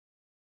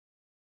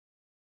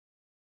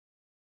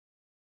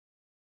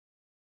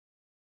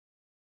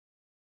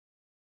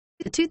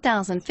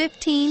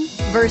2015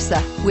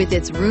 Versa. With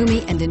its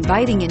roomy and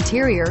inviting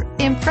interior,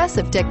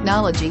 impressive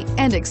technology,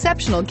 and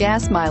exceptional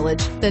gas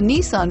mileage, the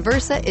Nissan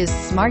Versa is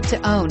smart to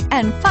own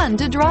and fun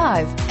to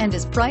drive and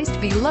is priced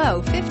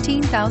below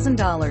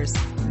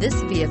 $15,000.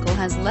 This vehicle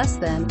has less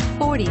than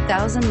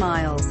 40,000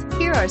 miles.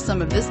 Here are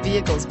some of this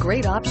vehicle's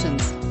great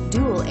options: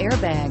 dual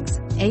airbags,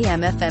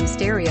 AM/FM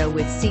stereo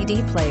with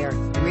CD player,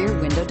 rear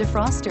window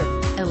defroster,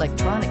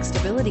 electronic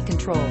stability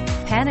control,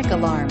 panic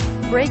alarm,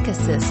 brake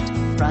assist,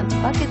 front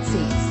bucket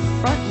seats,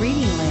 front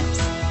reading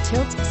lamps,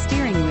 tilt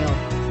steering wheel,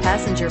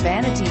 passenger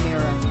vanity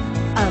mirror.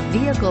 A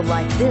vehicle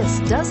like this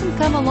doesn't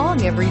come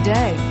along every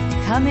day.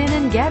 Come in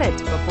and get it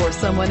before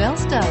someone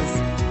else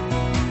does.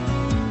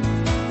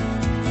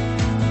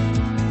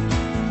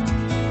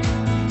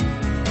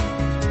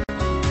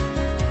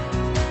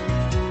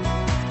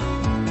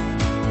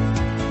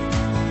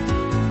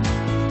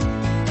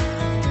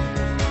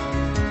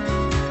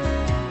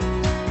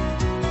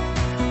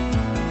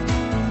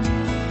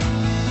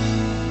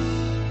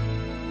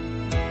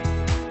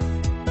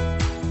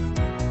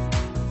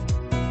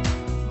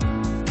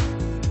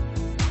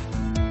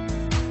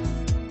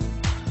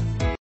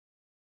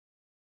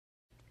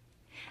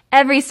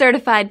 Every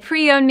certified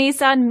pre-owned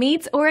Nissan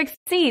meets or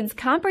exceeds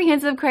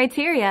comprehensive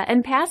criteria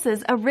and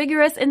passes a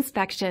rigorous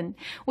inspection.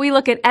 We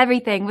look at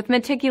everything with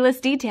meticulous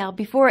detail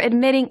before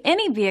admitting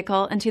any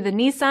vehicle into the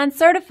Nissan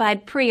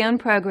Certified Pre-Owned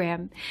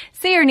program.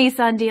 See your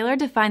Nissan dealer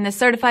to find the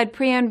certified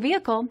pre-owned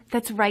vehicle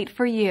that's right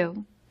for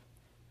you.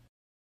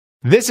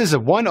 This is a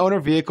one-owner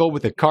vehicle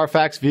with a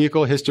Carfax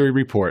Vehicle History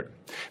Report.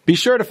 Be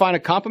sure to find a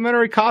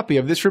complimentary copy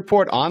of this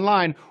report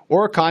online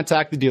or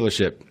contact the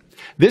dealership.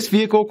 This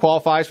vehicle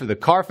qualifies for the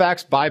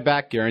Carfax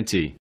Buyback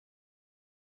Guarantee.